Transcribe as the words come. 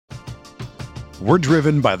We're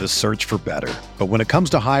driven by the search for better. But when it comes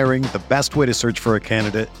to hiring, the best way to search for a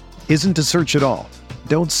candidate isn't to search at all.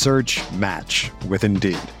 Don't search, match with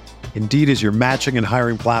Indeed. Indeed is your matching and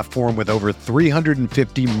hiring platform with over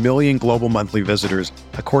 350 million global monthly visitors,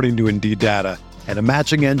 according to Indeed data, and a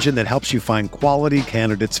matching engine that helps you find quality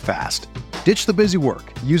candidates fast. Ditch the busy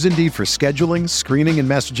work. Use Indeed for scheduling, screening, and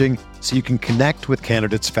messaging so you can connect with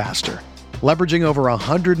candidates faster. Leveraging over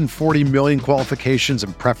 140 million qualifications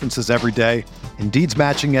and preferences every day, Indeed's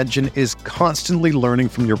matching engine is constantly learning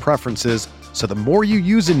from your preferences, so the more you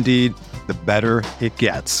use Indeed, the better it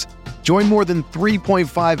gets. Join more than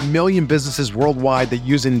 3.5 million businesses worldwide that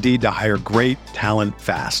use Indeed to hire great talent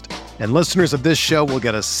fast. And listeners of this show will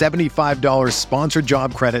get a $75 sponsored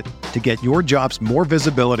job credit to get your jobs more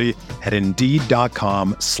visibility at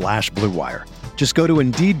Indeed.com/Blue Wire. Just go to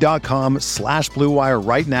Indeed.com/Blue Wire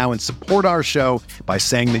right now and support our show by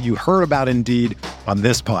saying that you heard about Indeed on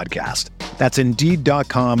this podcast. That's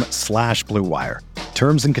Indeed.com/Blue Wire.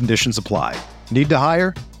 Terms and conditions apply. Need to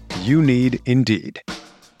hire? You need Indeed.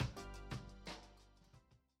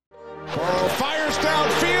 Burrow fires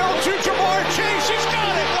downfield to Jamar Chase. He's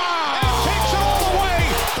got it. Wow. And takes it all the way.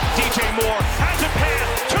 DJ Moore has a pass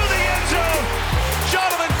to the end zone.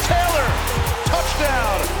 Jonathan Taylor.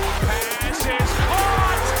 Touchdown. Pass is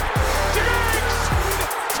caught. Diggs.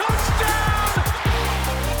 Touchdown.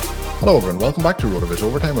 Hello everyone, welcome back to RotoViz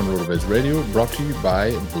Overtime on RotoViz Radio, brought to you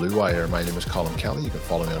by Blue Wire. My name is Colin Kelly. You can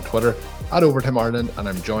follow me on Twitter at Overtime Ireland, and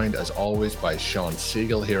I'm joined as always by Sean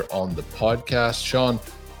Siegel here on the podcast. Sean,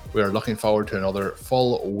 we are looking forward to another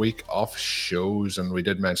full week of shows, and we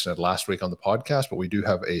did mention it last week on the podcast, but we do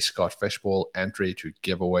have a Scott Fishbowl entry to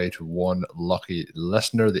give away to one lucky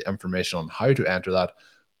listener. The information on how to enter that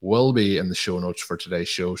will be in the show notes for today's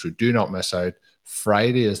show, so do not miss out.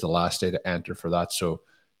 Friday is the last day to enter for that, so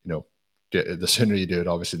the sooner you do it,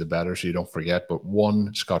 obviously, the better, so you don't forget. But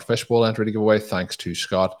one Scott Fishbowl entry to give away. Thanks to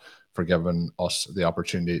Scott for giving us the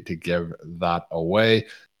opportunity to give that away.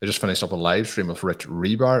 They just finished up a live stream of Rich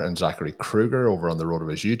Rebar and Zachary Kruger over on the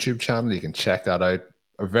RotoViz YouTube channel. You can check that out.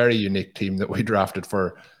 A very unique team that we drafted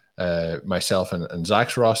for myself and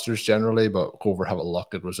Zach's rosters generally, but go over, have a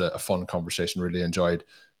look. It was a fun conversation. Really enjoyed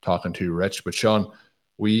talking to Rich. But Sean,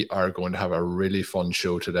 we are going to have a really fun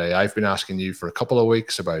show today. I've been asking you for a couple of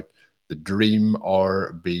weeks about the Dream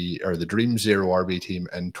RB, or the Dream Zero RB team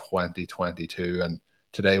in 2022. And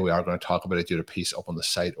today we are going to talk about it. You had a piece up on the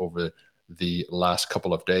site over the last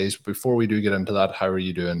couple of days. But before we do get into that, how are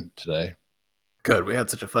you doing today? Good. We had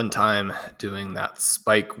such a fun time doing that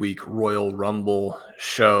Spike Week Royal Rumble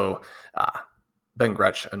show. Ben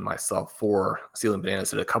Gretsch and myself for Stealing Bananas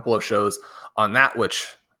did a couple of shows on that, which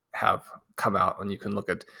have come out. And you can look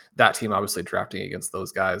at that team. Obviously, drafting against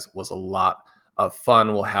those guys was a lot of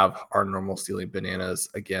fun. We'll have our normal Stealing Bananas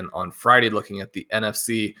again on Friday, looking at the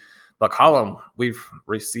NFC. But Colin, we've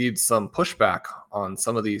received some pushback on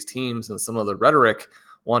some of these teams and some of the rhetoric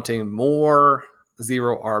wanting more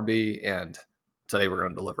zero RB, and today we're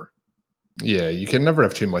going to deliver. Yeah, you can never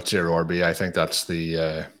have too much zero RB. I think that's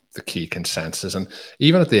the key consensus. And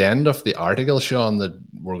even at the end of the article, Sean, that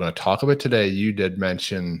we're going to talk about today, you did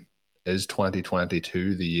mention, is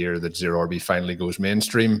 2022 the year that zero RB finally goes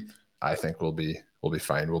mainstream? I think we'll be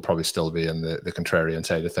fine. We'll probably still be in the contrarian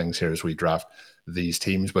side of things here as we draft these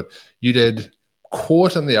teams. But you did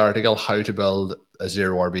quote in the article how to build a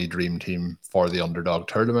zero RB dream team for the underdog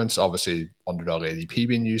tournaments. Obviously, underdog ADP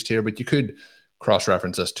being used here, but you could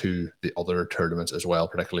cross-reference this to the other tournaments as well,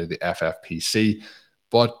 particularly the FFPC.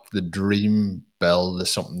 But the dream build is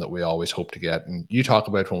something that we always hope to get. And you talk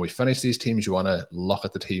about when we finish these teams, you want to look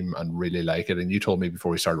at the team and really like it. And you told me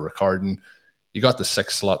before we started recording, you got the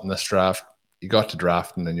 6th slot in this draft, you got to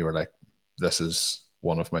drafting, and you were like, this is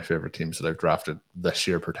one of my favorite teams that I've drafted this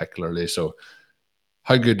year particularly. So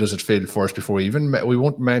how good does it feel for us before we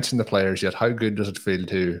won't mention the players yet, how good does it feel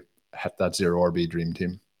to hit that zero RB dream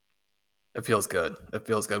team? It feels good. It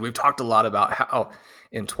feels good. We've talked a lot about how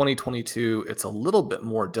in 2022, it's a little bit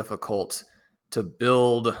more difficult to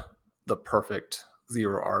build the perfect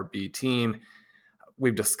zero RB team.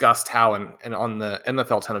 We've discussed how, and on the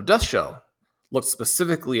NFL 10 of Death show, looked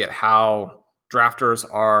specifically at how drafters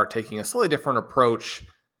are taking a slightly different approach,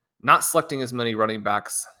 not selecting as many running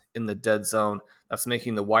backs in the dead zone. That's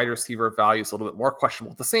making the wide receiver values a little bit more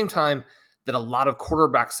questionable. At the same time, that a lot of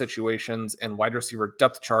quarterback situations and wide receiver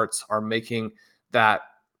depth charts are making that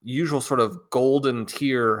usual sort of golden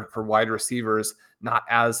tier for wide receivers not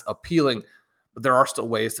as appealing. But there are still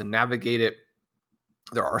ways to navigate it.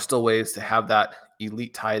 There are still ways to have that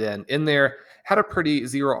elite tight end in there. Had a pretty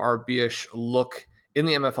zero RB-ish look in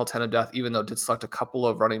the MFL 10 of death, even though it did select a couple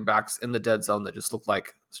of running backs in the dead zone that just looked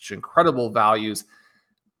like such incredible values.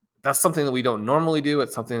 That's something that we don't normally do.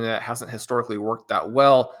 It's something that hasn't historically worked that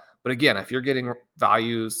well. But again, if you're getting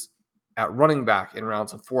values at running back in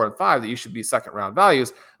rounds of 4 and 5 that you should be second round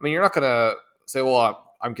values, I mean, you're not going to say,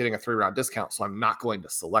 well, I'm getting a 3-round discount, so I'm not going to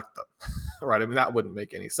select them, right? I mean, that wouldn't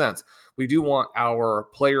make any sense. We do want our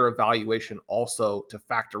player evaluation also to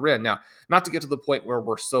factor in. Now, not to get to the point where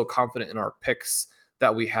we're so confident in our picks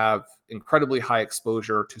that we have incredibly high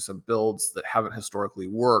exposure to some builds that haven't historically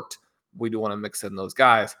worked. We do want to mix in those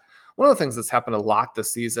guys. One of the things that's happened a lot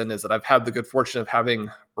this season is that I've had the good fortune of having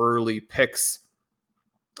early picks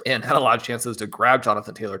and had a lot of chances to grab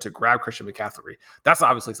Jonathan Taylor, to grab Christian McCaffrey. That's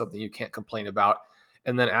obviously something you can't complain about.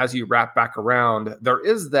 And then as you wrap back around, there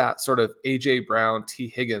is that sort of A.J. Brown, T.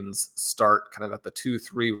 Higgins start kind of at the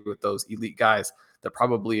 2-3 with those elite guys. That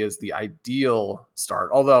probably is the ideal start.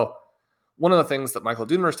 Although one of the things that Michael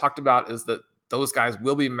Dunmer's talked about is that those guys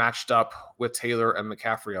will be matched up with Taylor and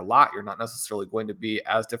McCaffrey a lot. You're not necessarily going to be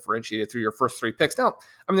as differentiated through your first 3 picks. Now,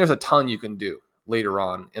 I mean, there's a ton you can do later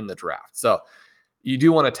on in the draft. So you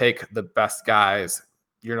do want to take the best guys.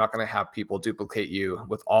 You're not going to have people duplicate you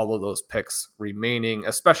with all of those picks remaining,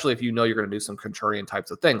 especially if you know you're going to do some contrarian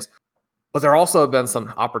types of things. But there also have been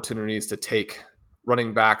some opportunities to take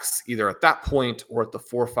running backs either at that point or at the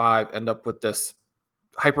 4-5, end up with this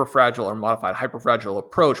hyperfragile or modified hyperfragile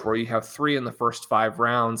approach where you have 3 in the first 5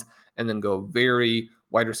 rounds and then go very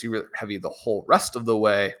wide receiver heavy the whole rest of the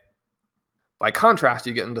way. By contrast,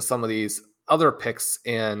 you get into some of these other picks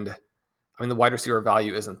and I mean, the wide receiver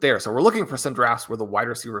value isn't there. So we're looking for some drafts where the wide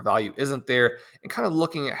receiver value isn't there and kind of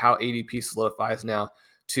looking at how ADP solidifies now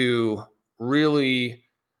to really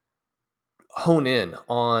hone in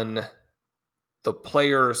on the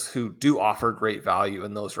players who do offer great value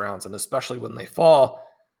in those rounds. And especially when they fall,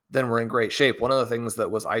 then we're in great shape. One of the things that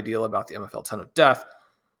was ideal about the MFL 10 of death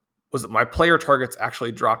was that my player targets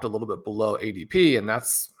actually dropped a little bit below ADP. And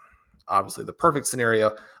that's obviously the perfect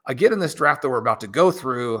scenario. Again, in this draft that we're about to go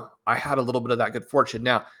through, I had a little bit of that good fortune.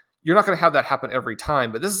 Now, you're not going to have that happen every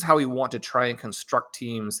time, but this is how we want to try and construct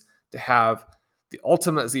teams to have the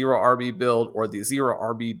ultimate 0 RB build or the 0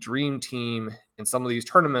 RB dream team in some of these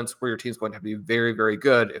tournaments where your team's going to have to be very, very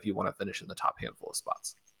good if you want to finish in the top handful of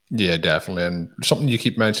spots. Yeah, definitely. And something you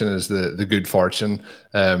keep mentioning is the good fortune.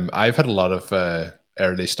 I've had a lot of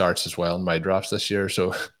early starts as well in my drafts this year.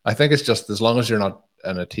 So I think it's just as long as you're not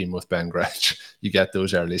in a team with Ben Gretsch, you get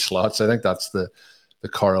those early slots. I think that's the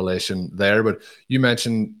correlation there. But you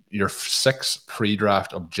mentioned your 6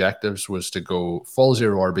 pre-draft objectives was to go full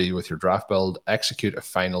 0 RB with your draft build, execute a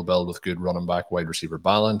final build with good running back, wide receiver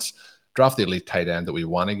balance, draft the elite tight end that we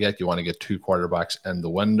want to get. You want to get 2 quarterbacks in the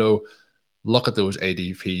window. Look at those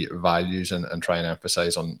ADP values and try and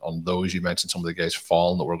emphasize on those. You mentioned some of the guys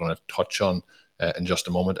falling that we're going to touch on in just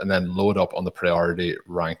a moment, and then load up on the priority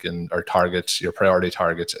ranking or targets, your priority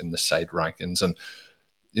targets in the side rankings. And,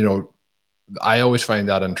 you know, I always find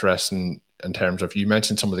that interesting in terms of, you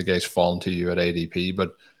mentioned some of the guys falling to you at ADP,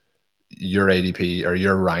 but your ADP or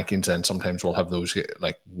your rankings then sometimes will have those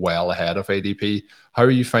like well ahead of ADP. How are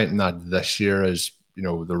you finding that this year as, you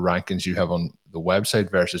know, the rankings you have on the website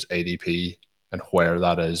versus ADP and where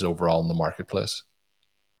that is overall in the marketplace?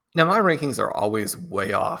 Now, my rankings are always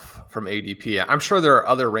way off from ADP. I'm sure there are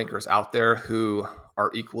other rankers out there who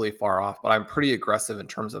are equally far off, but I'm pretty aggressive in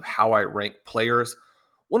terms of how I rank players.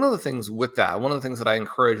 One of the things with that, one of the things that I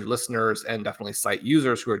encourage listeners and definitely site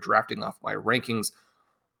users who are drafting off my rankings,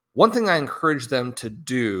 one thing I encourage them to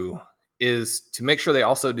do is to make sure they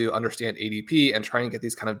also do understand ADP and try and get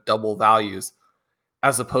these kind of double values,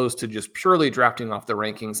 as opposed to just purely drafting off the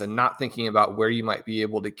rankings and not thinking about where you might be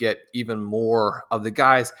able to get even more of the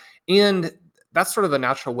guys. And that's sort of a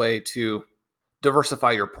natural way to diversify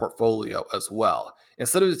your portfolio as well.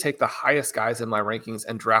 Instead of to take the highest guys in my rankings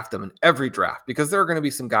and draft them in every draft, because there are going to be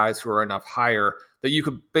some guys who are enough higher that you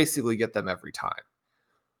could basically get them every time.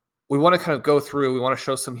 We want to kind of go through, we want to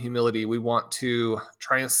show some humility. We want to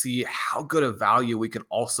try and see how good a value we can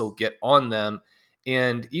also get on them.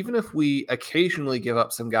 And even if we occasionally give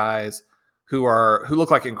up some guys who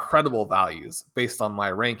look like incredible values based on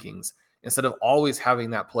my rankings, instead of always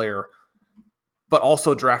having that player, but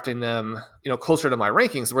also drafting them, you know, closer to my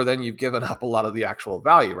rankings, where then you've given up a lot of the actual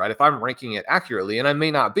value, right? If I'm ranking it accurately, and I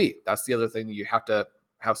may not be, that's the other thing that you have to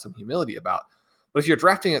have some humility about. But if you're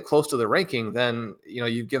drafting it close to the ranking, then, you know,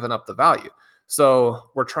 you've given up the value.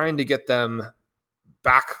 So we're trying to get them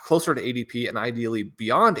back closer to ADP and ideally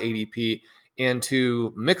beyond ADP, and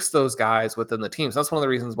to mix those guys within the teams. That's one of the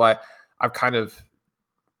reasons why I've kind of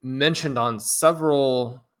mentioned on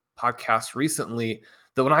several podcasts recently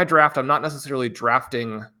that when I draft, I'm not necessarily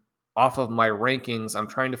drafting off of my rankings. I'm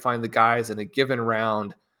trying to find the guys in a given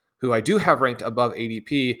round who I do have ranked above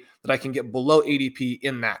ADP that I can get below ADP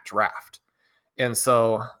in that draft. And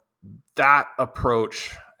so that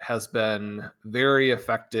approach has been very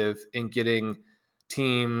effective in getting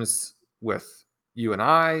teams with you and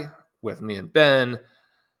I, with me and Ben,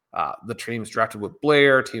 the teams drafted with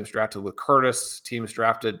Blair, teams drafted with Curtis, teams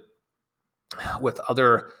drafted with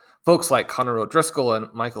other folks like Connor O'Driscoll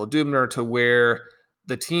and Michael Dubner, to where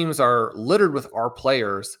the teams are littered with our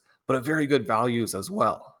players, but at very good values as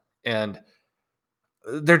well. And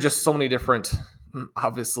there are just so many different,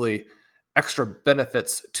 obviously, extra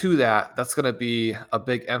benefits to that. That's going to be a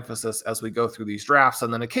big emphasis as we go through these drafts.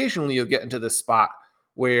 And then occasionally you'll get into this spot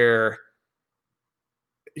where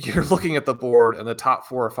you're looking at the board and the top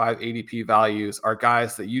 4 or 5 ADP values are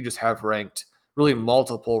guys that you just have ranked really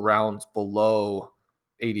multiple rounds below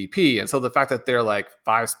ADP. And so the fact that they're like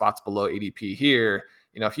 5 spots below ADP here,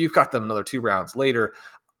 if you've got them another 2 rounds later,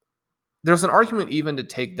 there's an argument even to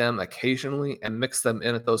take them occasionally and mix them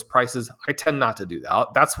in at those prices. I tend not to do that.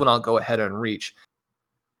 That's when I'll go ahead and reach.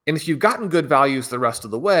 And if you've gotten good values the rest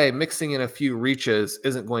of the way, mixing in a few reaches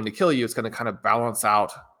isn't going to kill you. It's going to kind of balance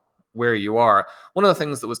out where you are. One of the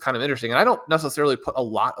things that was kind of interesting, and I don't necessarily put a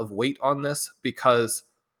lot of weight on this because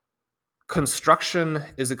construction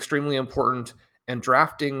is extremely important, and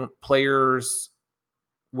drafting players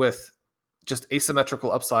with just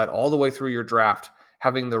asymmetrical upside all the way through your draft,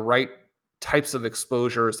 having the right types of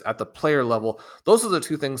exposures at the player level, those are the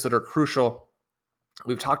 2 things that are crucial.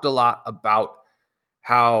 We've talked a lot about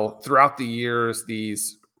how throughout the years,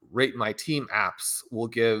 these Rate My Team apps will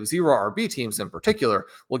give zero RB teams in particular,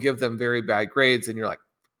 will give them very bad grades. And you're like,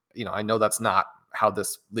 I know that's not how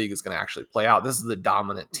this league is going to actually play out. This is the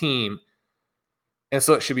dominant team. And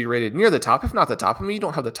so it should be rated near the top, if not the top. I mean, you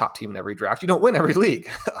don't have the top team in every draft. You don't win every league,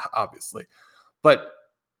 obviously. But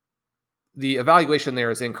the evaluation there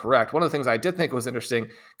is incorrect. One of the things I did think was interesting,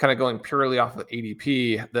 kind of going purely off of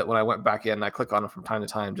ADP, that when I went back in, I click on it from time to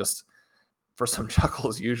time just for some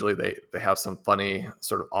chuckles. Usually they have some funny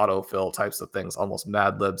sort of autofill types of things, almost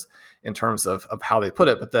Mad Libs in terms of how they put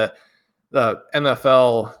it. But the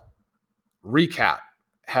NFL recap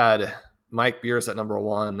had Mike Beers at number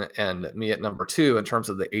 1 and me at number 2 in terms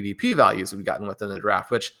of the ADP values we've gotten within the draft,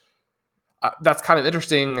 which that's kind of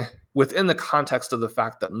interesting within the context of the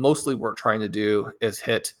fact that mostly what we're trying to do is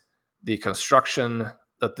hit the construction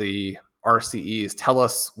that the RCEs tell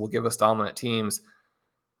us will give us dominant teams,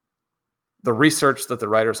 the research that the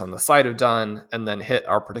writers on the site have done, and then hit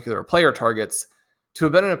our particular player targets to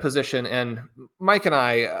have been in a position. And Mike and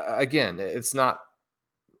I, again, it's not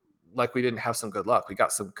like we didn't have some good luck. We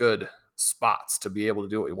got some good spots to be able to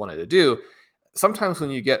do what we wanted to do. Sometimes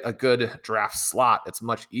when you get a good draft slot, it's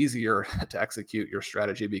much easier to execute your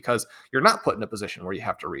strategy because you're not put in a position where you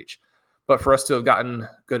have to reach. But for us to have gotten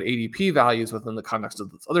good ADP values within the context of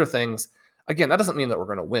those other things, again, that doesn't mean that we're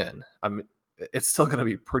going to win. I mean, it's still going to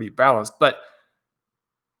be pretty balanced, but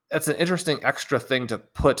it's an interesting extra thing to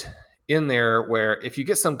put in there where if you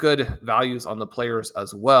get some good values on the players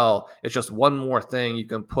as well, it's just one more thing you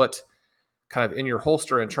can put kind of in your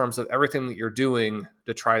holster in terms of everything that you're doing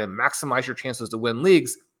to try to maximize your chances to win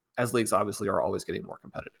leagues, as leagues obviously are always getting more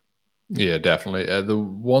competitive. Yeah, definitely. The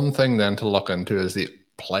one thing then to look into is the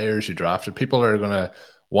players you drafted. People are going to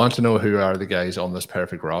want to know who are the guys on this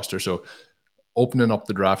perfect roster. So opening up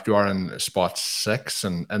the draft, you are in spot 6,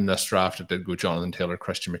 and in this draft it did go Jonathan Taylor,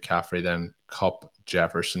 Christian McCaffrey, then Kupp,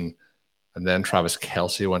 Jefferson, and then Travis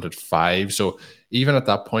Kelce went at 5. So even at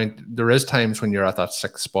that point, there is times when you're at that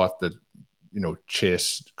 6th spot that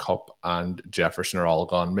Chase, Kupp, and Jefferson are all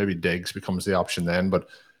gone. Maybe Diggs becomes the option then, but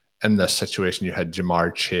in this situation, you had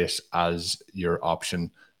Jamar Chase as your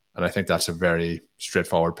option, and I think that's a very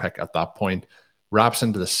straightforward pick at that point. Wraps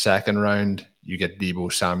into the 2nd round, you get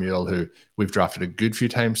Deebo Samuel, who we've drafted a good few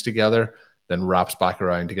times together, then wraps back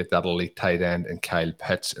around to get that elite tight end and Kyle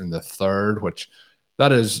Pitts in the 3rd, which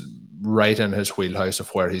that is right in his wheelhouse of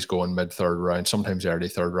where he's going mid-3rd round, sometimes early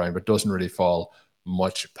 3rd round, but doesn't really fall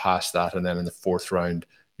much past that. And then in the 4th round,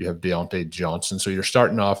 you have Deontay Johnson. So you're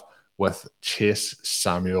starting off with Chase,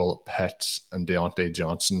 Samuel, Pitts, and Deontay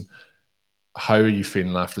Johnson. How are you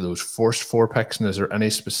feeling after those first 4 picks? And is there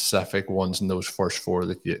any specific ones in those first 4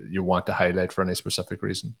 that you want to highlight for any specific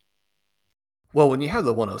reason? Well, when you have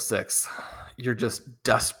the 106, you're just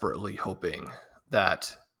desperately hoping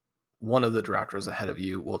that one of the drafters ahead of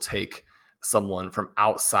you will take someone from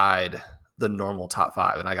outside the normal top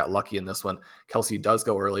 5. And I got lucky in this one. Kelce does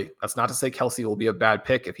go early. That's not to say Kelce will be a bad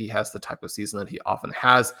pick if he has the type of season that he often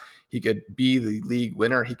has. He could be the league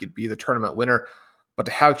winner. He could be the tournament winner. But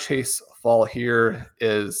to have Chase fall here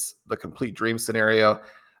is the complete dream scenario.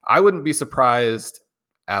 I wouldn't be surprised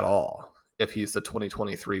at all if he's the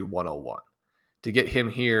 2023 101. To get him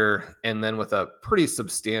here and then with a pretty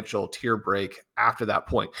substantial tier break after that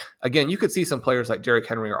point. Again, you could see some players like Derrick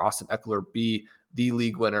Henry or Austin Eckler be the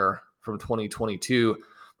league winner from 2022,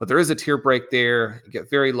 but there is a tier break there. You get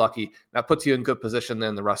very lucky. That puts you in good position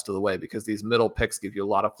then the rest of the way, because these middle picks give you a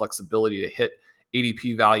lot of flexibility to hit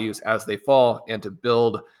ADP values as they fall and to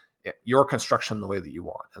build your construction the way that you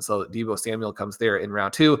want. And so Deebo Samuel comes there in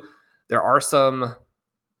round 2. There are some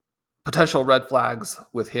potential red flags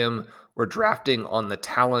with him. We're drafting on the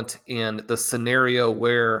talent and the scenario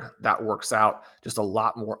where that works out, just a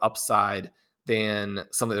lot more upside than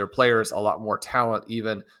some of their players, a lot more talent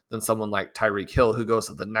even than someone like Tyreek Hill, who goes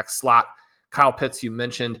to the next slot. Kyle Pitts, you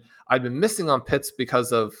mentioned. I've been missing on Pitts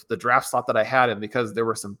because of the draft slot that I had and because there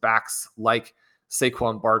were some backs like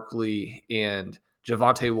Saquon Barkley and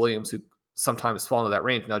Javonte Williams who sometimes fall into that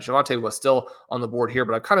range. Now, Javonte was still on the board here,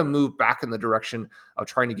 but I've kind of moved back in the direction of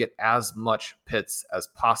trying to get as much Pitts as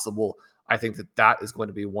possible. I think that is going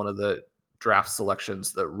to be one of the draft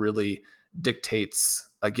selections that really dictates,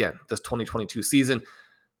 again, this 2022 season.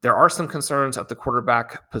 There are some concerns at the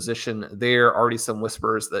quarterback position there. Already some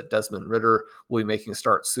whispers that Desmond Ridder will be making a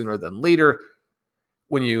start sooner than later.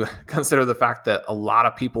 When you consider the fact that a lot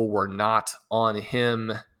of people were not on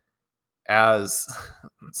him as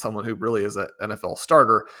someone who really is an NFL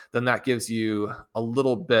starter, then that gives you a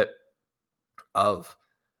little bit of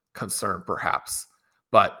concern perhaps.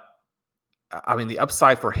 But I mean, the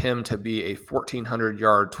upside for him to be a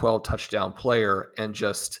 1,400-yard, 12-touchdown player and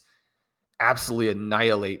just absolutely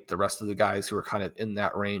annihilate the rest of the guys who are kind of in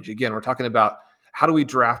that range. Again, we're talking about how do we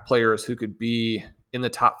draft players who could be in the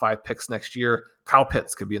top 5 picks next year. Kyle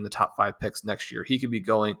Pitts could be in the top 5 picks next year. He could be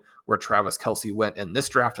going where Travis Kelce went in this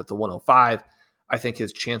draft at the 105. I think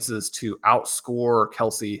his chances to outscore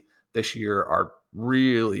Kelce this year are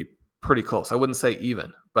really pretty close. I wouldn't say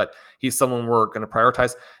even, but he's someone we're going to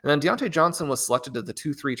prioritize. And then Deontay Johnson was selected at the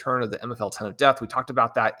 2-3 turn of the MFL 10 of death. We talked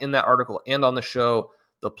about that in that article and on the show,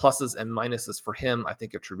 the pluses and minuses for him. I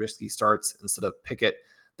think if Trubisky starts instead of Pickett,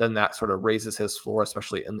 then that sort of raises his floor,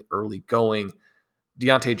 especially in the early going.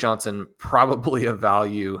 Deontay Johnson, probably a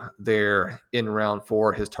value there in round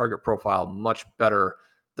 4. His target profile much better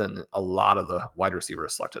than a lot of the wide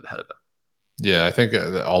receivers selected ahead of him. Yeah, I think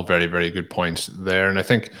all very, very good points there. And I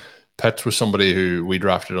think Pitts was somebody who we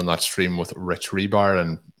drafted on that stream with Rich Rebar.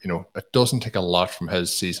 And, you know, it doesn't take a lot from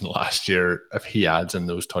his season last year if he adds in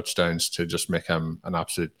those touchdowns to just make him an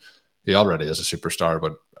absolute, he already is a superstar,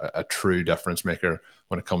 but a true difference maker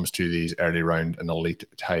when it comes to these early round and elite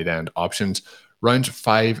tight end options. Rounds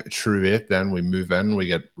 5 through 8, then we move in. We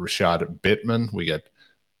get Rashad Bateman. We get,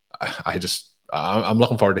 I'm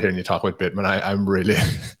looking forward to hearing you talk about Bateman. I'm really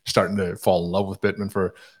starting to fall in love with Bateman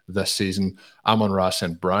for this season. Amon-Ra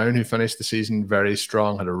St. Brown, who finished the season very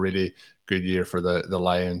strong, had a really good year for the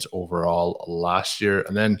Lions overall last year.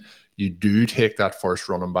 And then you do take that first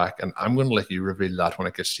running back, and I'm going to let you reveal that when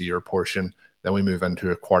it gets to your portion. Then we move into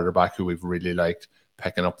a quarterback who we've really liked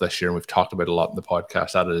picking up this year, and we've talked about a lot in the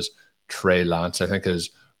podcast. That is Trey Lance. I think his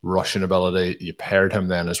rushing ability, you paired him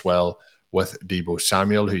then as well with Deebo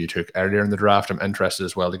Samuel, who you took earlier in the draft. I'm interested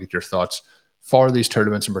as well to get your thoughts for these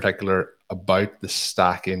tournaments in particular about the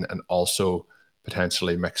stacking and also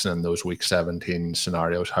potentially mixing in those week 17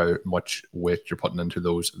 scenarios, how much weight you're putting into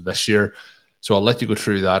those this year. So I'll let you go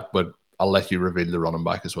through that, but I'll let you reveal the running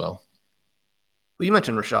back as well. Well, you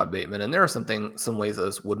mentioned Rashad Bateman, and there are some ways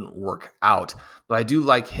those wouldn't work out, but I do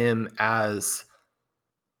like him as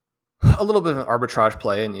a little bit of an arbitrage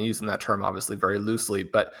play, and using that term obviously very loosely,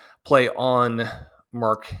 but play on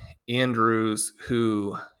Mark Andrews,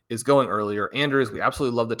 who is going earlier. Andrews, we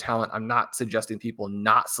absolutely love the talent. I'm not suggesting people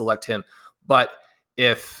not select him, but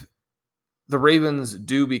if the Ravens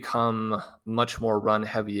do become much more run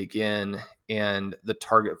heavy again and the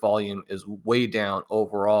target volume is way down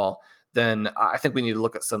overall, then I think we need to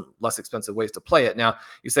look at some less expensive ways to play it. Now,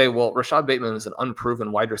 you say, well, Rashad Bateman is an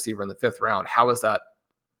unproven wide receiver in the 5th round. How is that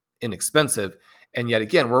inexpensive? And yet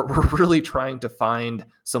again, we're really trying to find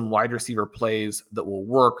some wide receiver plays that will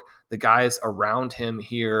work. The guys around him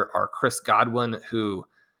here are Chris Godwin, who,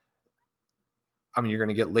 I mean, you're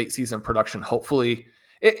going to get late season production, hopefully.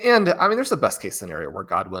 And I mean, there's the best case scenario where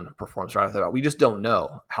Godwin performs right after that. We just don't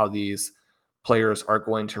know how these players are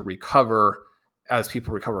going to recover as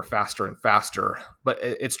people recover faster and faster. But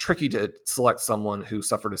it's tricky to select someone who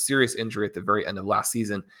suffered a serious injury at the very end of last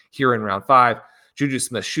season here in round 5. Juju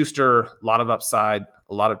Smith-Schuster, a lot of upside,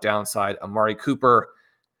 a lot of downside. Amari Cooper,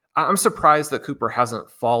 I'm surprised that Cooper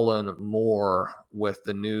hasn't fallen more with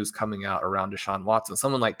the news coming out around Deshaun Watson.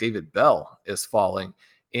 Someone like David Bell is falling.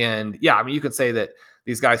 And yeah, I mean, you could say that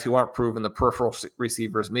these guys who aren't proven, the peripheral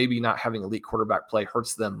receivers, maybe not having elite quarterback play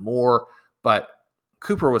hurts them more. But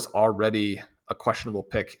Cooper was already a questionable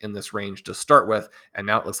pick in this range to start with. And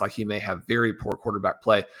now it looks like he may have very poor quarterback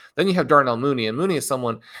play. Then you have Darnell Mooney. And Mooney is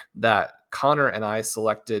someone that Connor and I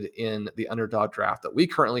selected in the underdog draft that we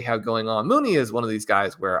currently have going on. Mooney is one of these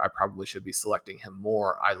guys where I probably should be selecting him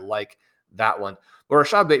more. I like that one. But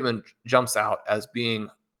Rashad Bateman jumps out as being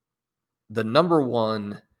the number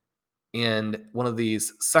one in one of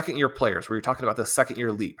these second-year players where you're talking about the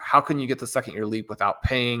second-year leap. How can you get the second-year leap without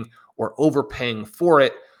paying or overpaying for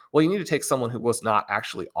it? Well, you need to take someone who was not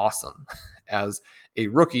actually awesome as a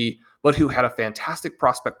rookie, but who had a fantastic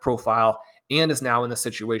prospect profile and is now in a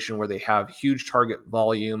situation where they have huge target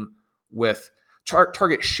volume with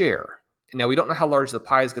target share. Now, we don't know how large the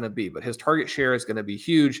pie is going to be, but his target share is going to be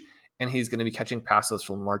huge, and he's going to be catching passes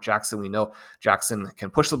from Lamar Jackson. We know Jackson can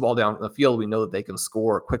push the ball down the field. We know that they can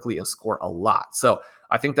score quickly and score a lot. So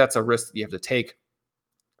I think that's a risk that you have to take.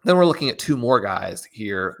 Then we're looking at two more guys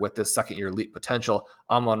here with this second-year leap potential,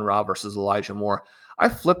 Amon-Ra versus Elijah Moore. I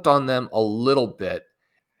flipped on them a little bit,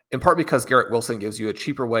 in part because Garrett Wilson gives you a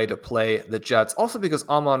cheaper way to play the Jets. Also because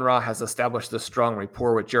Amon-Ra has established this strong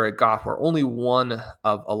rapport with Jared Goff, where only one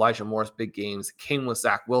of Elijah Moore's big games came with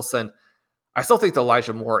Zach Wilson. I still think that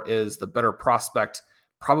Elijah Moore is the better prospect,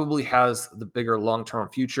 probably has the bigger long-term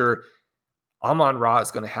future. Amon-Ra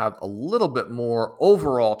is going to have a little bit more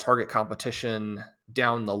overall target competition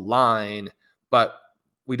down the line, but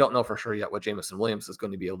we don't know for sure yet what Jameson Williams is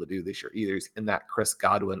going to be able to do this year either. He's in that Chris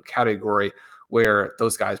Godwin category where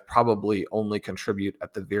those guys probably only contribute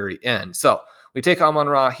at the very end. So we take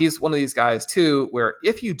Amon-Ra. He's one of these guys too, where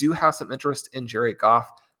if you do have some interest in Jared Goff,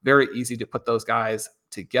 very easy to put those guys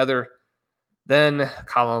together. Then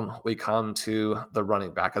we come to the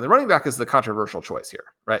running back. And the running back is the controversial choice here,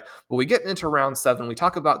 right? When we get into round 7, we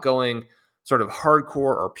talk about going sort of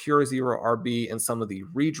hardcore or pure zero RB in some of the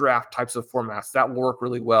redraft types of formats. That will work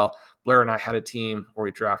really well. Blair and I had a team where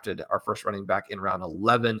we drafted our first running back in round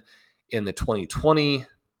 11 in the 2020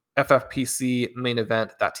 FFPC main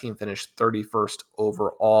event. That team finished 31st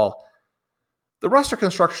overall. The roster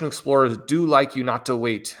construction explorers do like you not to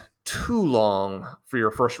wait too long for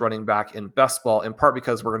your first running back in best ball, in part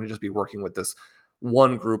because we're going to just be working with this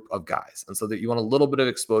one group of guys. And so that you want a little bit of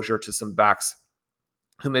exposure to some backs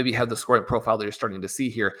who maybe have the scoring profile that you're starting to see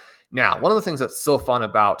here. Now, one of the things that's so fun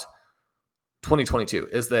about 2022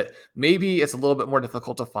 is that maybe it's a little bit more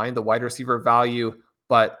difficult to find the wide receiver value,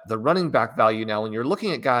 but the running back value now, when you're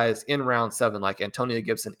looking at guys in round 7, like Antonio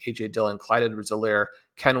Gibson, AJ Dillon, Clyde Edwards-Helaire,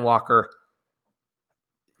 Ken Walker,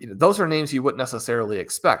 those are names you wouldn't necessarily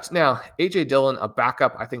expect. Now, AJ Dillon, a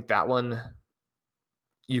backup, I think that one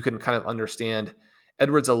you can kind of understand.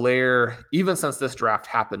 Edwards-Helaire, even since this draft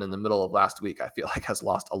happened in the middle of last week, I feel like has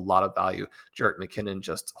lost a lot of value. Jerick McKinnon,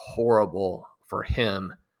 just horrible for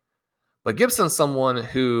him. But Gibson's someone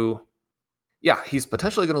who, he's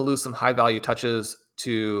potentially going to lose some high value touches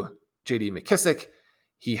to J.D. McKissick.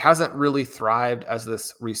 He hasn't really thrived as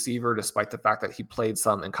this receiver, despite the fact that he played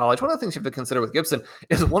some in college. One of the things you have to consider with Gibson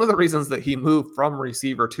is one of the reasons that he moved from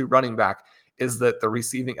receiver to running back is that the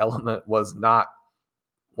receiving element was not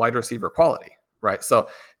wide receiver quality, right? So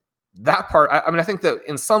that part, I think that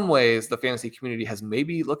in some ways the fantasy community has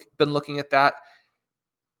maybe been looking at that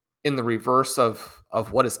in the reverse of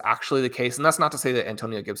what is actually the case. And that's not to say that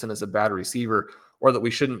Antonio Gibson is a bad receiver or that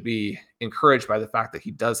we shouldn't be encouraged by the fact that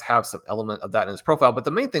he does have some element of that in his profile. But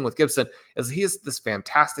the main thing with Gibson is he is this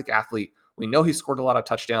fantastic athlete. We know he scored a lot of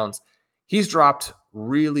touchdowns. He's dropped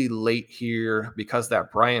really late here because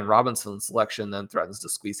that Brian Robinson selection then threatens to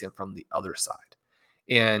squeeze him from the other side.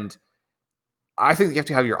 And I think you have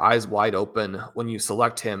to have your eyes wide open when you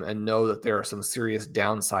select him and know that there are some serious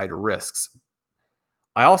downside risks.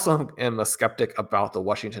 I also am a skeptic about the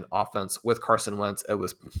Washington offense with Carson Wentz. It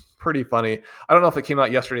was pretty funny. I don't know if it came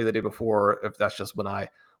out yesterday or the day before, if that's just when I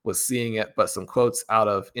was seeing it, but some quotes out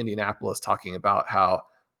of Indianapolis talking about how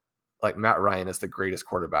like Matt Ryan is the greatest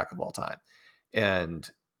quarterback of all time. And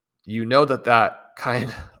you know that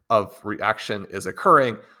kind of reaction is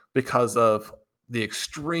occurring because of the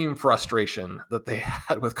extreme frustration that they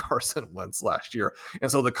had with Carson Wentz last year.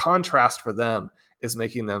 And so the contrast for them is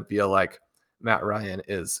making them feel like Matt Ryan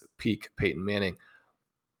is peak Peyton Manning.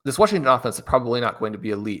 This Washington offense is probably not going to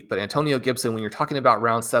be elite, but Antonio Gibson, when you're talking about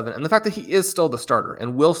round 7, and the fact that he is still the starter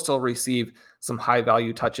and will still receive some high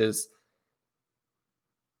value touches,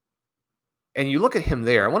 And you look at him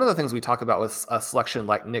there. One of the things we talk about with a selection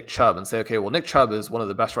like Nick Chubb and say, okay, well, Nick Chubb is one of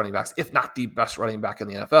the best running backs, if not the best running back in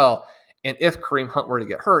the NFL. And if Kareem Hunt were to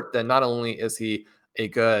get hurt, then not only is he a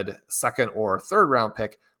good second or third round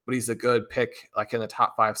pick, but he's a good pick like in the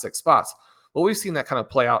top 5-6 spots. Well, we've seen that kind of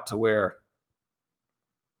play out to where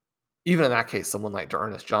even in that case, someone like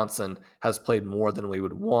D'Ernest Johnson has played more than we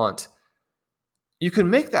would want. You can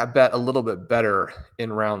make that bet a little bit better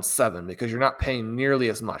in round 7 because you're not paying nearly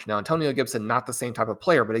as much. Now, Antonio Gibson, not the same type of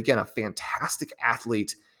player, but again, a fantastic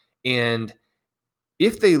athlete. And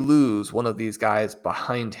if they lose one of these guys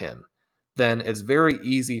behind him, then it's very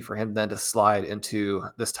easy for him then to slide into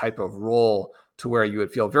this type of role to where you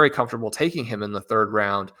would feel very comfortable taking him in the 3rd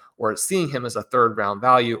round or seeing him as a 3rd round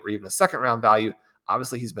value or even a 2nd round value.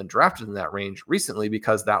 Obviously, he's been drafted in that range recently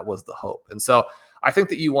because that was the hope. And so I think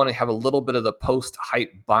that you want to have a little bit of the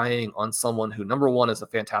post-hype buying on someone who, number one, is a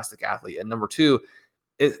fantastic athlete, and number two,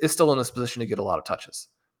 is still in this position to get a lot of touches.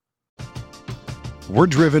 We're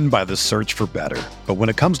driven by the search for better. But when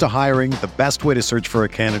it comes to hiring, the best way to search for a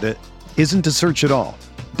candidate isn't to search at all.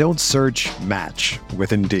 Don't search, match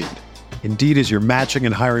with Indeed. Indeed is your matching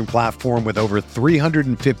and hiring platform with over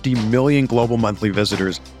 350 million global monthly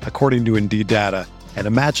visitors, according to Indeed data, and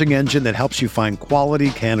a matching engine that helps you find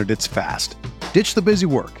quality candidates fast. Ditch the busy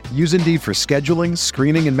work. Use Indeed for scheduling,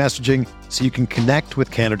 screening, and messaging so you can connect with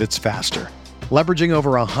candidates faster. Leveraging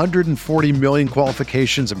over 140 million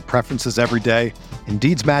qualifications and preferences every day,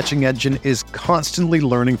 Indeed's matching engine is constantly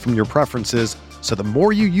learning from your preferences, so the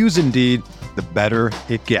more you use Indeed, the better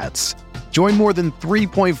it gets. Join more than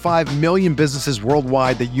 3.5 million businesses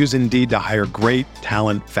worldwide that use Indeed to hire great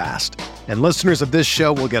talent fast. And listeners of this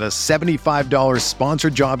show will get a $75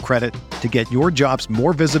 sponsored job credit to get your jobs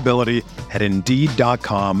more visibility at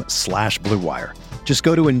Indeed.com/Blue Wire. Just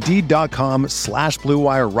go to Indeed.com/Blue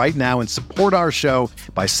Wire right now and support our show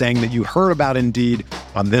by saying that you heard about Indeed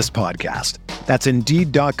on this podcast. That's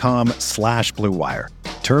Indeed.com/Blue Wire.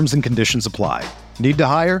 Terms and conditions apply. Need to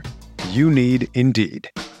hire? You need Indeed.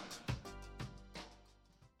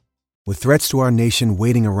 With threats to our nation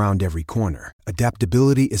waiting around every corner,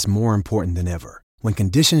 adaptability is more important than ever. When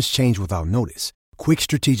conditions change without notice, quick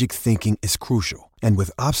strategic thinking is crucial. And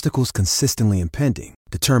with obstacles consistently impending,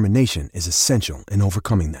 determination is essential in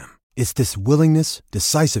overcoming them. It's this willingness,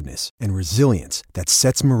 decisiveness, and resilience that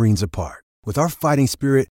sets Marines apart. With our fighting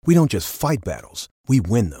spirit, we don't just fight battles, we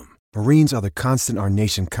win them. Marines are the constant our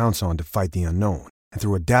nation counts on to fight the unknown. And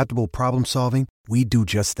through adaptable problem solving, we do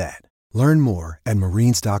just that. Learn more at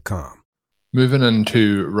marines.com. Moving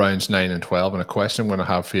into rounds 9 and 12, and a question I'm going to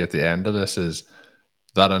have for you at the end of this is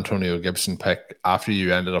that Antonio Gibson pick, after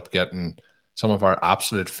you ended up getting some of our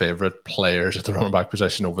absolute favorite players at the running back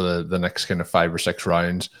position over the next kind of 5 or 6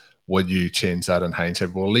 rounds, would you change that in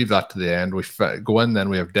hindsight? We'll leave that to the end. We go in, then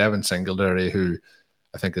we have Devin Singletary, who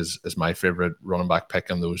I think is my favorite running back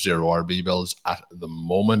pick on those 0 RB bills at the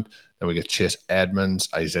moment. Then we get Chase Edmonds,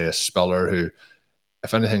 Isaiah Spiller, who,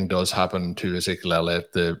 if anything does happen to Ezekiel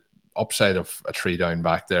Elliott, the upside of a 3-down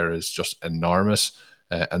back there is just enormous.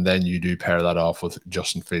 And then you do pair that off with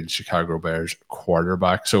Justin Fields, Chicago Bears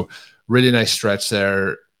quarterback. So really nice stretch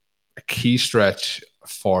there. A key stretch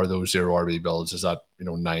for those 0 RB builds is that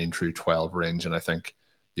 9 through 12 range. And I think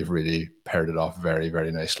you've really paired it off very,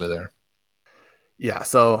 very nicely there. Yeah,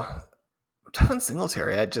 so Devin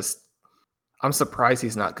Singletary, I'm surprised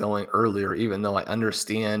he's not going earlier, even though I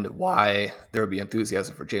understand why there would be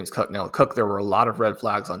enthusiasm for James Cook. Now, Cook, there were a lot of red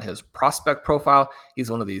flags on his prospect profile.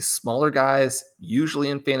 He's one of these smaller guys,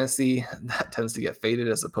 usually in fantasy, that tends to get faded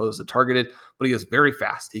as opposed to targeted, but he is very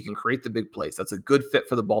fast. He can create the big plays. That's a good fit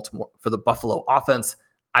for the Buffalo offense.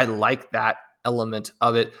 I like that element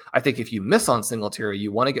of it. I think if you miss on Singletary,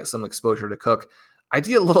 you want to get some exposure to Cook.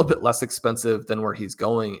 Ideally a little bit less expensive than where he's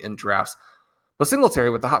going in drafts. But Singletary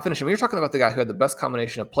with the hot finish, you're talking about the guy who had the best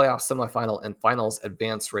combination of playoff, semifinal, and finals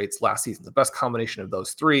advance rates last season. The best combination of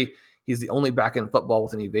those 3. He's the only back in football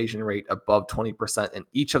with an evasion rate above 20% in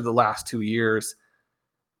each of the last 2 years.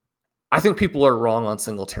 I think people are wrong on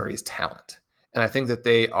Singletary's talent. And I think that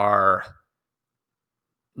they are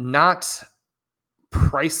not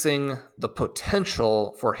pricing the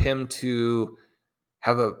potential for him to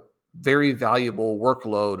have a very valuable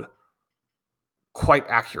workload quite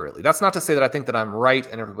accurately. That's not to say that I think that I'm right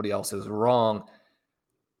and everybody else is wrong,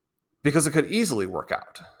 because it could easily work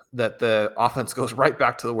out that the offense goes right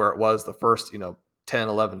back to where it was the first, 10,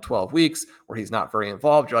 11, 12 weeks where he's not very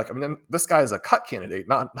involved. You're like, this guy is a cut candidate,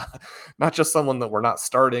 not just someone that we're not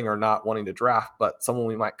starting or not wanting to draft, but someone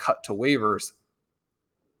we might cut to waivers.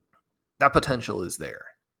 That potential is there.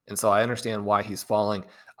 And so I understand why he's falling.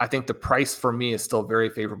 I think the price for me is still very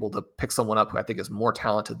favorable to pick someone up who I think is more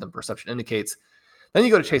talented than perception indicates. Then you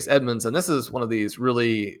go to Chase Edmonds, and this is one of these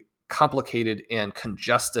really complicated and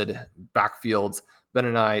congested backfields. Ben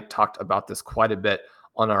and I talked about this quite a bit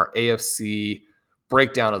on our AFC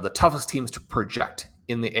breakdown of the toughest teams to project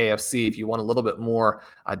in the AFC. If you want a little bit more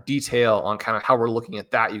detail on kind of how we're looking at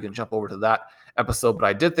that, you can jump over to that episode. But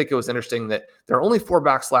I did think it was interesting that there are only 4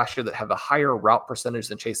 backs last year that have a higher route percentage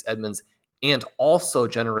than Chase Edmonds and also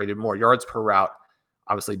generated more yards per route.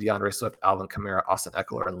 Obviously, DeAndre Swift, Alvin Kamara, Austin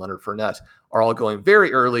Eckler, and Leonard Fournette are all going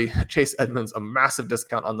very early. Chase Edmonds, a massive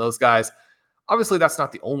discount on those guys. Obviously, that's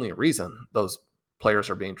not the only reason those players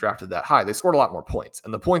are being drafted that high. They scored a lot more points,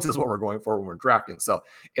 and the points is what we're going for when we're drafting. So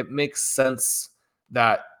it makes sense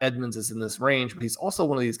that Edmonds is in this range, but he's also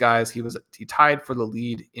one of these guys. He tied for the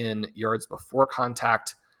lead in yards before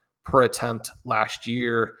contact per attempt last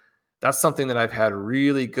year. That's something that I've had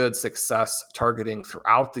really good success targeting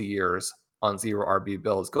throughout the years on zero RB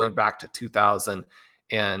builds, going back to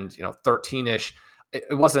 2013-ish.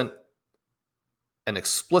 It wasn't an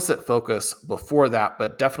explicit focus before that,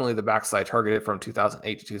 but definitely the backside targeted from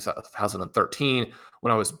 2008 to 2013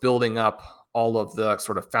 when I was building up all of the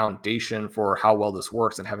sort of foundation for how well this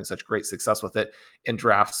works and having such great success with it in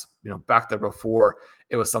drafts, back there before.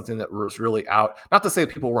 It was something that was really out. Not to say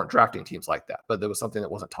that people weren't drafting teams like that, but there was something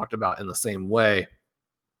that wasn't talked about in the same way.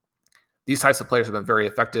 These types of players have been very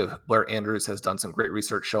effective. Blair Andrews has done some great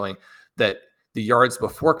research showing that the yards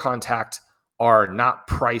before contact are not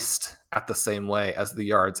priced at the same way as the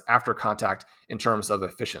yards after contact in terms of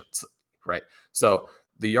efficiency, right? So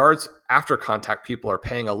the yards after contact, people are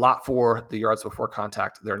paying a lot for. The yards before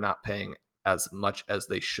contact, they're not paying as much as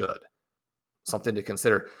they should. Something to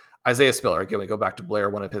consider. Isaiah Spiller, again, we go back to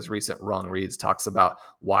Blair, one of his recent wrong reads, talks about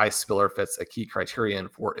why Spiller fits a key criterion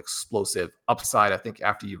for explosive upside. I think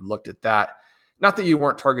after you've looked at that, not that you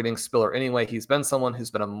weren't targeting Spiller anyway, he's been someone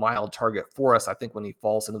who's been a mild target for us, I think, when he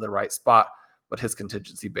falls into the right spot, but his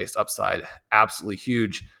contingency-based upside, absolutely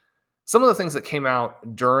huge. Some of the things that came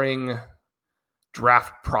out during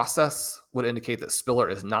draft process would indicate that Spiller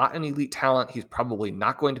is not an elite talent. He's probably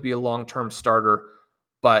not going to be a long-term starter,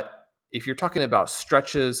 but if you're talking about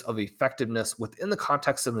stretches of effectiveness within the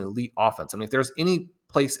context of an elite offense, I mean, if there's any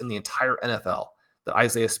place in the entire NFL that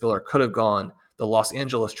Isaiah Spiller could have gone, the Los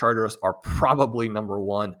Angeles Chargers are probably number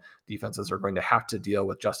one. Defenses are going to have to deal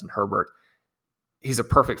with Justin Herbert. He's a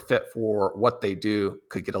perfect fit for what they do,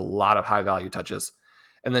 could get a lot of high value touches.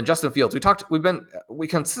 And then Justin Fields, we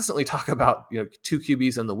consistently talk about, 2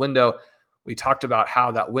 QBs in the window. We talked about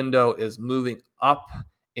how that window is moving up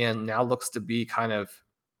and now looks to be kind of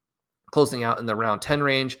closing out in the round 10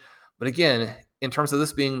 range. But again, in terms of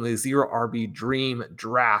this being the zero RB dream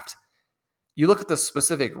draft, you look at the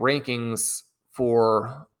specific rankings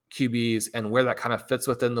for QBs and where that kind of fits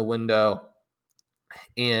within the window.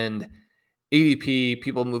 And ADP,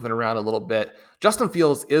 people moving around a little bit. Justin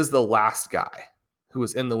Fields is the last guy who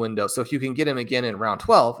was in the window. So if you can get him again in round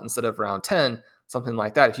 12 instead of round 10, something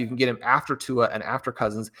like that, if you can get him after Tua and after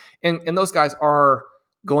Cousins, and those guys are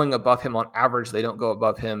going above him on average. They don't go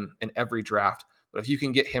above him in every draft. But if you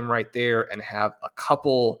can get him right there and have a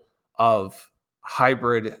couple of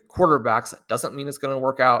hybrid quarterbacks, that doesn't mean it's going to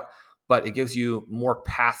work out, but it gives you more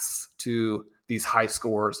paths to these high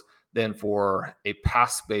scores than for a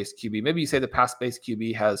pass-based QB. Maybe you say the pass-based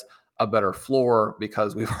QB has a better floor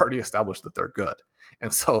because we've already established that they're good.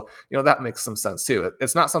 And so, that makes some sense too.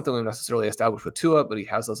 It's not something we've necessarily established with Tua, but he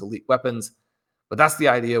has those elite weapons. But that's the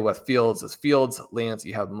idea with Fields. As Fields lands,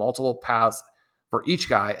 you have multiple paths for each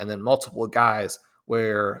guy and then multiple guys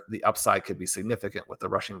where the upside could be significant with the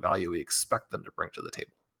rushing value we expect them to bring to the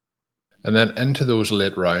table. And then into those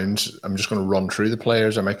late rounds, I'm just going to run through the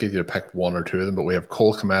players. I might get you to pick 1 or 2 of them, but we have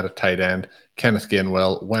Cole Kmet at tight end, Kenneth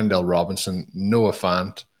Gainwell, Wendell Robinson, Noah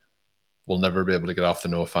Fant. We'll never be able to get off the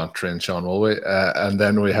Noah Fant train, Sean, will we? And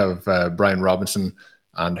then we have Brian Robinson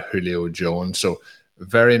and Julio Jones. So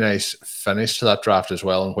very nice finish to that draft as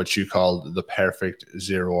well, in which you called the perfect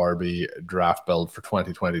zero RB draft build for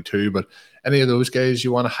 2022. But any of those guys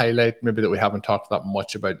you want to highlight, maybe that we haven't talked that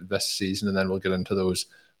much about this season, and then we'll get into those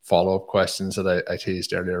follow-up questions that I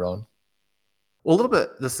teased earlier on. Well, a little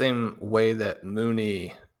bit the same way that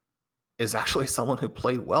Mooney is actually someone who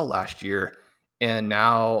played well last year and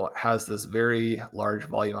now has this very large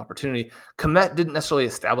volume opportunity. Kmet didn't necessarily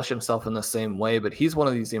establish himself in the same way, but he's one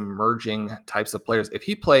of these emerging types of players. If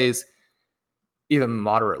he plays even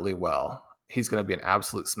moderately well, he's going to be an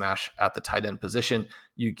absolute smash at the tight end position.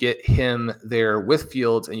 You get him there with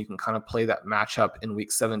Fields, and you can kind of play that matchup in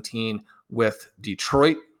week 17 with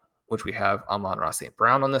Detroit, which we have Amon-Ra St.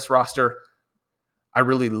 Brown on this roster. I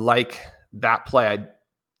really like that play. I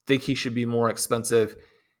think he should be more expensive.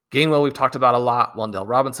 Gainwell, we've talked about a lot. Wan'Dale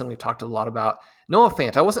Robinson, we've talked a lot about. Noah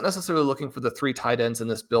Fant, I wasn't necessarily looking for the 3 tight ends in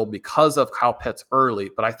this build because of Kyle Pitts early,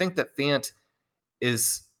 but I think that Fant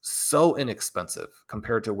is so inexpensive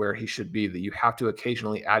compared to where he should be that you have to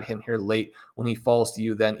occasionally add him here late when he falls to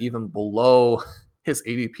you then even below his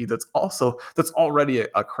ADP that's already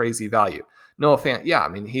a crazy value. Noah Fant, yeah, I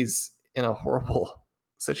mean, he's in a horrible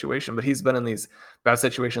situation, but he's been in these bad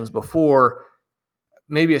situations before.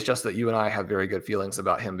 Maybe it's just that you and I have very good feelings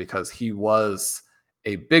about him because he was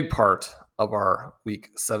a big part of our week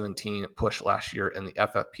 17 push last year in the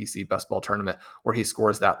FFPC best ball tournament, where he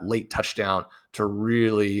scores that late touchdown to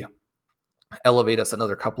really elevate us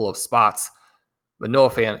another couple of spots. But Noah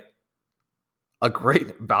Fant, a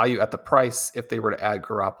great value at the price. If they were to add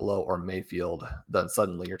Garoppolo or Mayfield, then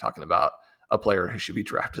suddenly you're talking about a player who should be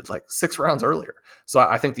drafted like 6 rounds earlier. So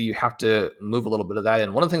I think that you have to move a little bit of that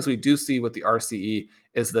in. One of the things we do see with the RCE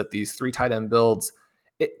is that these 3 tight end builds,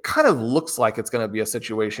 it kind of looks like it's going to be a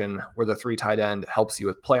situation where the 3 tight end helps you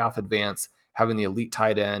with playoff advance, having the elite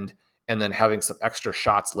tight end, and then having some extra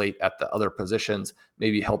shots late at the other positions,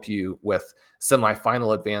 maybe help you with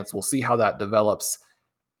semifinal advance. We'll see how that develops.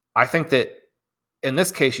 I think that in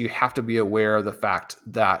this case, you have to be aware of the fact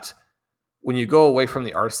that when you go away from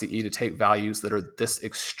the RCE to take values that are this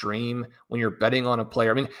extreme, when you're betting on a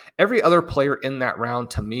player, I mean, every other player in that round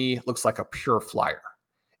to me looks like a pure flyer.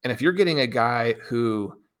 And if you're getting a guy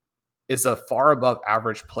who is a far above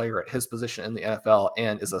average player at his position in the NFL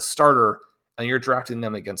and is a starter and you're drafting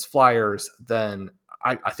them against flyers, then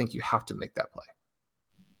I think you have to make that play.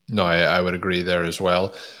 No, I would agree there as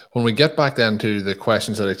well. When we get back then to the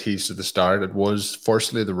questions that I teased at the start, it was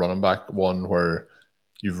firstly the running back one where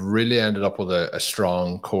you've really ended up with a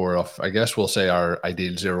strong core of, I guess we'll say, our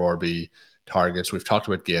ideal 0 RB targets. We've talked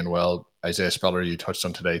about Gainwell, Isaiah Spiller, you touched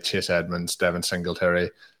on today, Chase Edmonds, Devin Singletary.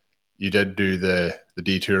 You did do the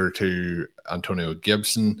detour to Antonio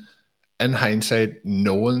Gibson. In hindsight,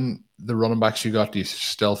 knowing the running backs you got, do you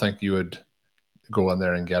still think you would go in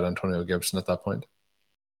there and get Antonio Gibson at that point?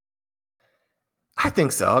 I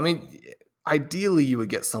think so. I mean, ideally you would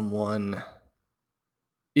get someone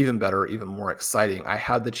even better, even more exciting. I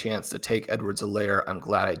had the chance to take Edwards-Helaire. I'm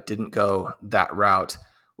glad I didn't go that route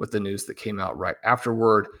with the news that came out right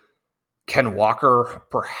afterward. Ken Walker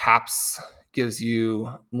perhaps gives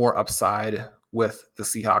you more upside with the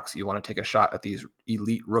Seahawks. You want to take a shot at these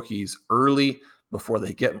elite rookies early before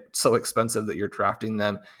they get so expensive that you're drafting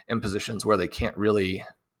them in positions where they can't really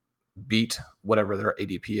beat whatever their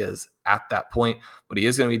ADP is at that point. But he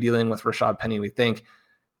is going to be dealing with Rashad Penny, we think.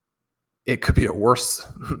 It could be a worse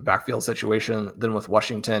backfield situation than with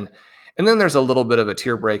Washington. And then there's a little bit of a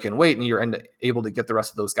tier break and wait, and you're able to get the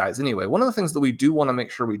rest of those guys anyway. One of the things that we do want to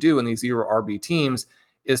make sure we do in these 0 RB teams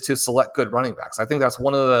is to select good running backs. I think that's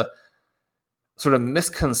one of the sort of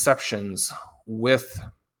misconceptions with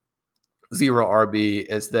 0 RB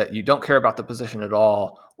is that you don't care about the position at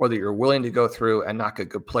all, or that you're willing to go through and not get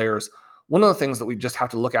good players. One of the things that we just have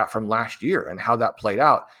to look at from last year and how that played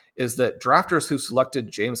out is that drafters who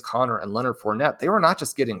selected James Conner and Leonard Fournette, they were not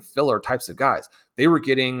just getting filler types of guys. They were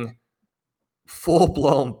getting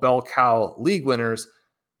full-blown bell cow league winners.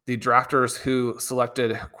 The drafters who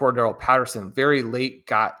selected Cordero Patterson very late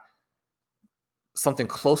got something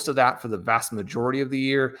close to that for the vast majority of the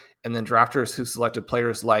year. And then drafters who selected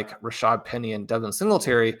players like Rashad Penny and Devin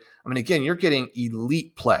Singletary, I mean, again, you're getting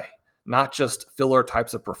elite play, not just filler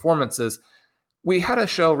types of performances. We had a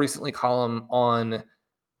show recently, Colin, on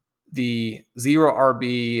the 0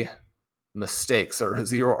 RB mistakes or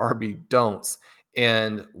 0 RB don'ts.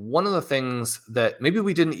 And one of the things that maybe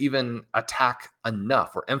we didn't even attack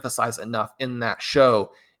enough or emphasize enough in that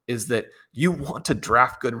show is that you want to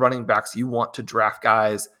draft good running backs. You want to draft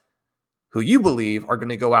guys who you believe are going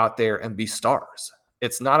to go out there and be stars.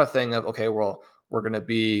 It's not a thing of, okay, well, we're going to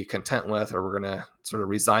be content with, or we're going to sort of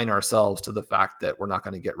resign ourselves to the fact that we're not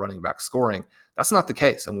going to get running back scoring. That's not the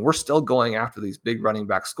case. I mean, we're still going after these big running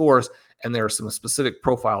back scores, and there are some specific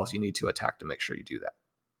profiles you need to attack to make sure you do that.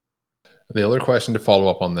 The other question to follow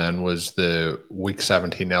up on then was the week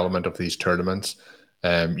 17 element of these tournaments.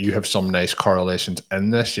 You have some nice correlations in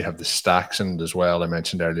this. You have the stacks in it as well. I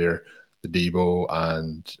mentioned earlier the Debo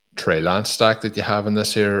and Trey Lance stack that you have in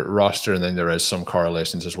this here roster, and then there is some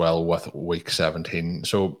correlations as well with week 17.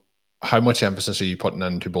 So how much emphasis are you putting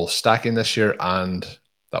into both stacking this year and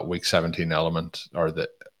that week 17 element, or the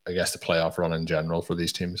playoff run in general for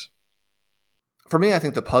these teams? For me, I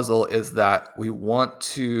think the puzzle is that we want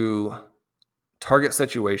to target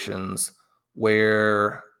situations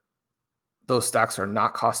where those stacks are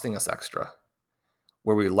not costing us extra.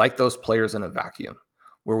 where we like those players in a vacuum,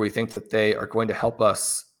 where we think that they are going to help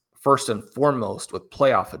us first and foremost with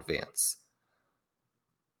playoff advance,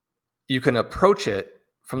 you can approach it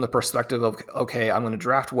from the perspective of, okay, I'm going to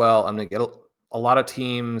draft well. I'm going to get a lot of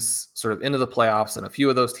teams sort of into the playoffs, and a few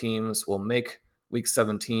of those teams will make week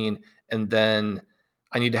 17. And then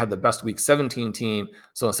I need to have the best week 17 team.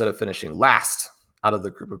 So instead of finishing last out of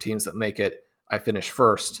the group of teams that make it, I finish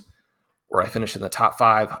first, or I finish in the top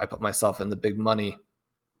 5. I put myself in the big money.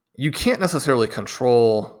 You can't necessarily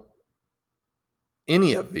control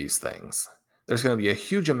any of these things. There's going to be a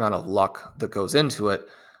huge amount of luck that goes into it.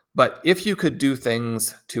 But if you could do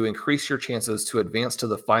things to increase your chances to advance to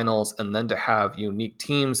the finals and then to have unique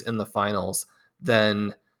teams in the finals,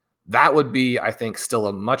 then that would be, I think, still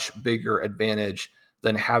a much bigger advantage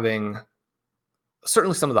than having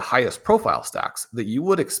certainly some of the highest profile stacks that you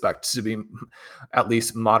would expect to be at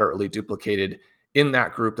least moderately duplicated in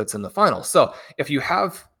that group that's in the finals. So if you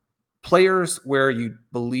have players where you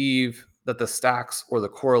believe that the stacks or the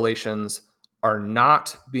correlations are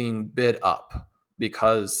not being bid up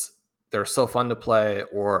because they're so fun to play,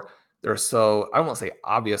 or they're so, I won't say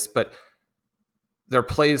obvious, but they're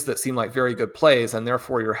plays that seem like very good plays, and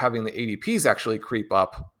therefore you're having the ADPs actually creep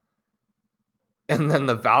up. And then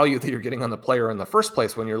the value that you're getting on the player in the first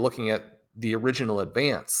place when you're looking at the original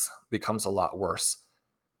advance becomes a lot worse.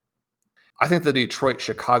 I think the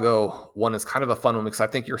Detroit-Chicago one is kind of a fun one because I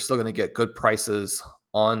think you're still going to get good prices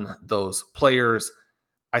on those players.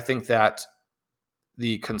 I think that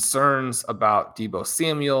the concerns about Deebo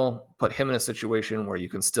Samuel put him in a situation where you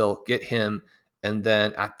can still get him. And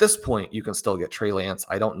then at this point, you can still get Trey Lance.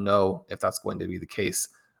 I don't know if that's going to be the case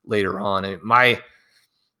later on. And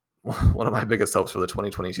one of my biggest hopes for the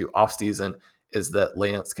 2022 offseason is that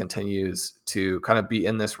Lance continues to kind of be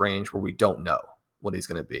in this range where we don't know what he's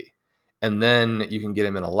going to be. And then you can get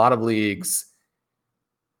him in a lot of leagues.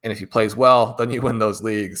 And if he plays well, then you win those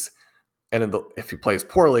leagues. And if he plays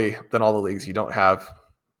poorly, then all the leagues you don't have,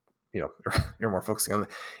 you're more focusing on.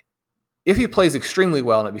 If he plays extremely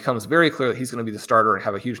well and it becomes very clear that he's going to be the starter and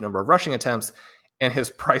have a huge number of rushing attempts, and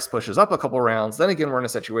his price pushes up a couple rounds, then again, we're in a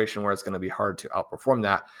situation where it's going to be hard to outperform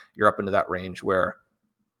that. You're up into that range where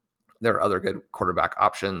there are other good quarterback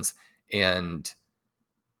options, and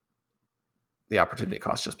the opportunity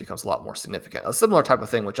cost just becomes a lot more significant. A similar type of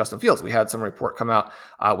thing with Justin Fields. We had some report come out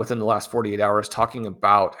within the last 48 hours talking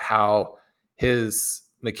about how his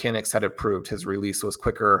mechanics had improved. His release was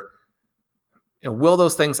quicker. Will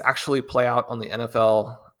those things actually play out on the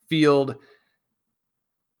NFL field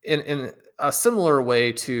in a similar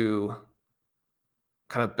way to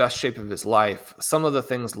kind of best shape of his life? Some of the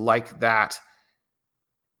things like that,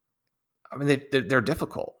 I mean, they're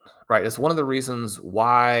difficult, right? It's one of the reasons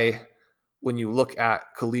why when you look at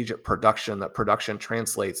collegiate production, that production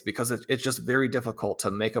translates, because it's just very difficult to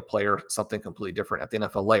make a player something completely different at the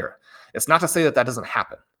NFL layer. It's not to say that doesn't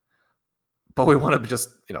happen, but we want to just,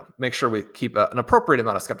 make sure we keep an appropriate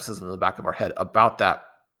amount of skepticism in the back of our head about that.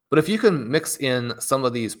 But if you can mix in some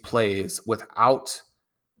of these plays without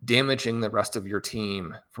damaging the rest of your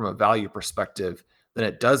team from a value perspective, then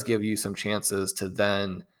it does give you some chances to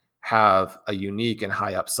then have a unique and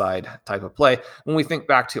high upside type of play. When we think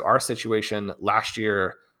back to our situation last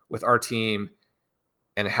year with our team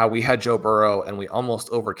and how we had Joe Burrow and we almost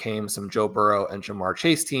overcame some Joe Burrow and Jamar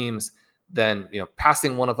Chase teams, then,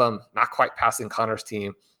 passing one of them, not quite passing Connor's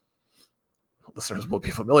team. Listeners will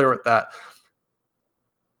be familiar with that.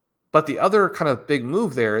 But the other kind of big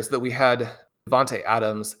move there is that we had Davante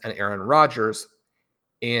Adams and Aaron Rodgers,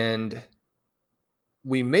 and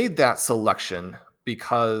we made that selection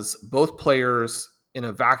because both players in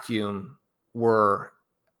a vacuum were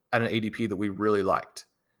at an ADP that we really liked.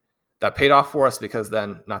 That paid off for us because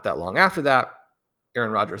then not that long after that,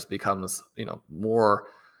 Aaron Rodgers becomes, more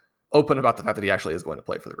open about the fact that he actually is going to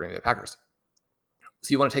play for the Green Bay Packers.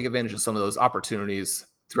 So you want to take advantage of some of those opportunities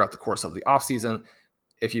throughout the course of the offseason.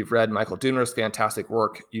 If you've read Michael Dooner's fantastic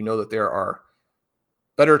work, you know that there are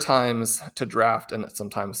better times to draft and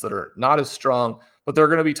sometimes that are not as strong, but there are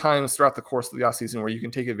going to be times throughout the course of the offseason where you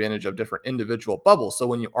can take advantage of different individual bubbles. So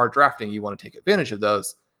when you are drafting, you want to take advantage of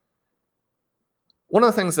those. One of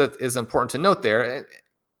the things that is important to note there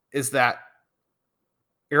is that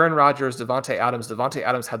Aaron Rodgers, Davante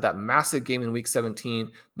Adams had that massive game in week 17,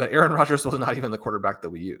 but Aaron Rodgers was not even the quarterback that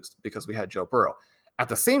we used because we had Joe Burrow. At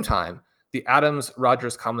the same time, the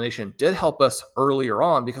Adams-Rodgers combination did help us earlier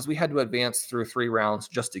on because we had to advance through 3 rounds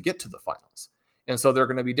just to get to the finals. And so there are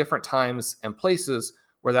going to be different times and places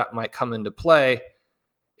where that might come into play.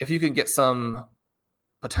 If you can get some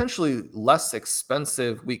potentially less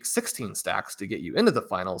expensive week 16 stacks to get you into the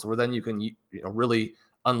finals, where then you can really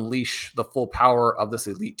unleash the full power of this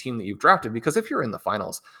elite team that you've drafted. Because if you're in the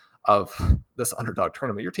finals of this underdog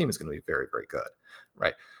tournament, your team is going to be very, very good,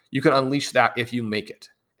 right? You can unleash that if you make it.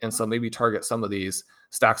 And so maybe target some of these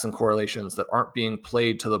stacks and correlations that aren't being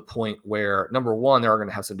played to the point where, number one, they're going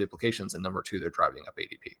to have some duplications, and number two, they're driving up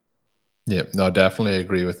ADP. Yeah, no, definitely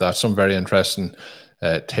agree with that. Some very interesting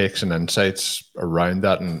takes and insights around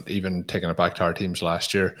that, and even taking it back to our teams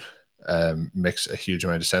last year makes a huge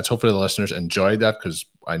amount of sense. Hopefully the listeners enjoyed that, because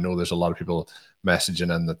I know there's a lot of people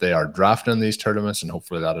messaging in that they are drafting in these tournaments, and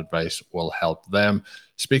hopefully that advice will help them.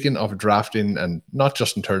 Speaking of drafting, and not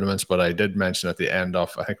just in tournaments, but I did mention at the end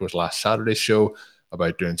of, I think it was last Saturday's show,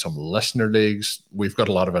 about doing some listener leagues. We've got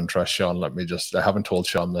a lot of interest, Sean. I haven't told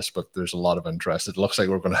Sean this, but there's a lot of interest. It looks like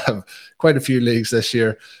we're going to have quite a few leagues this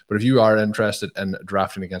year. But if you are interested in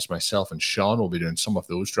drafting against myself and Sean, we'll be doing some of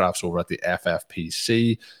those drafts over at the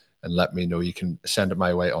FFPC. And let me know. You can send it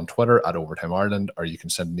my way on Twitter at Overtime Ireland, or you can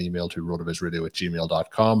send an email to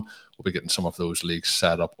rotovizradio@gmail.com. We'll be getting some of those leagues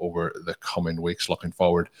set up over the coming weeks. Looking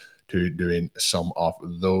forward to doing some of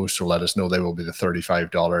those. So let us know. They will be the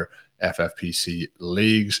 $35 FFPC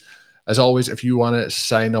leagues. As always, if you want to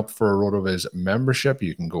sign up for a RotoViz membership,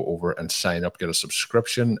 you can go over and sign up, get a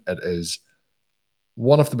subscription. It is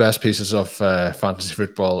one of the best pieces of fantasy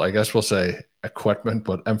football, I guess we'll say equipment,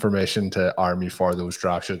 but information to arm you for those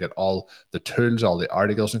drafts. You'll get all the tools, all the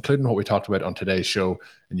articles, including what we talked about on today's show,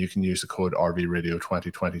 and you can use the code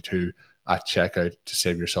RVRadio2022 at checkout to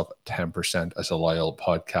save yourself 10% as a loyal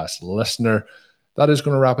podcast listener. That is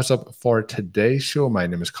going to wrap us up for today's show. My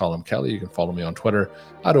name is Colin Kelly. You can follow me on Twitter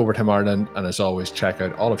at Overtime Ireland. And as always, check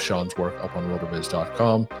out all of Sean's work up on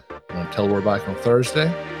rotoviz.com. And until we're back on Thursday,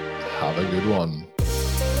 have a good one.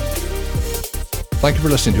 Thank you for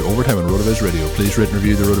listening to Overtime on RotoViz Radio. Please rate and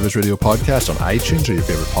review the RotoViz Radio podcast on iTunes or your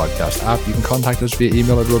favorite podcast app. You can contact us via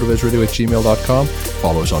email at rotovizradio@gmail.com.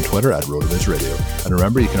 Follow us on Twitter at RotoViz Radio. And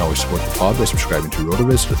remember, you can always support the pod by subscribing to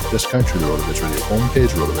RotoViz with a discount through the RotoViz Radio homepage,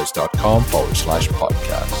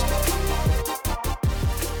 rotoviz.com/podcast.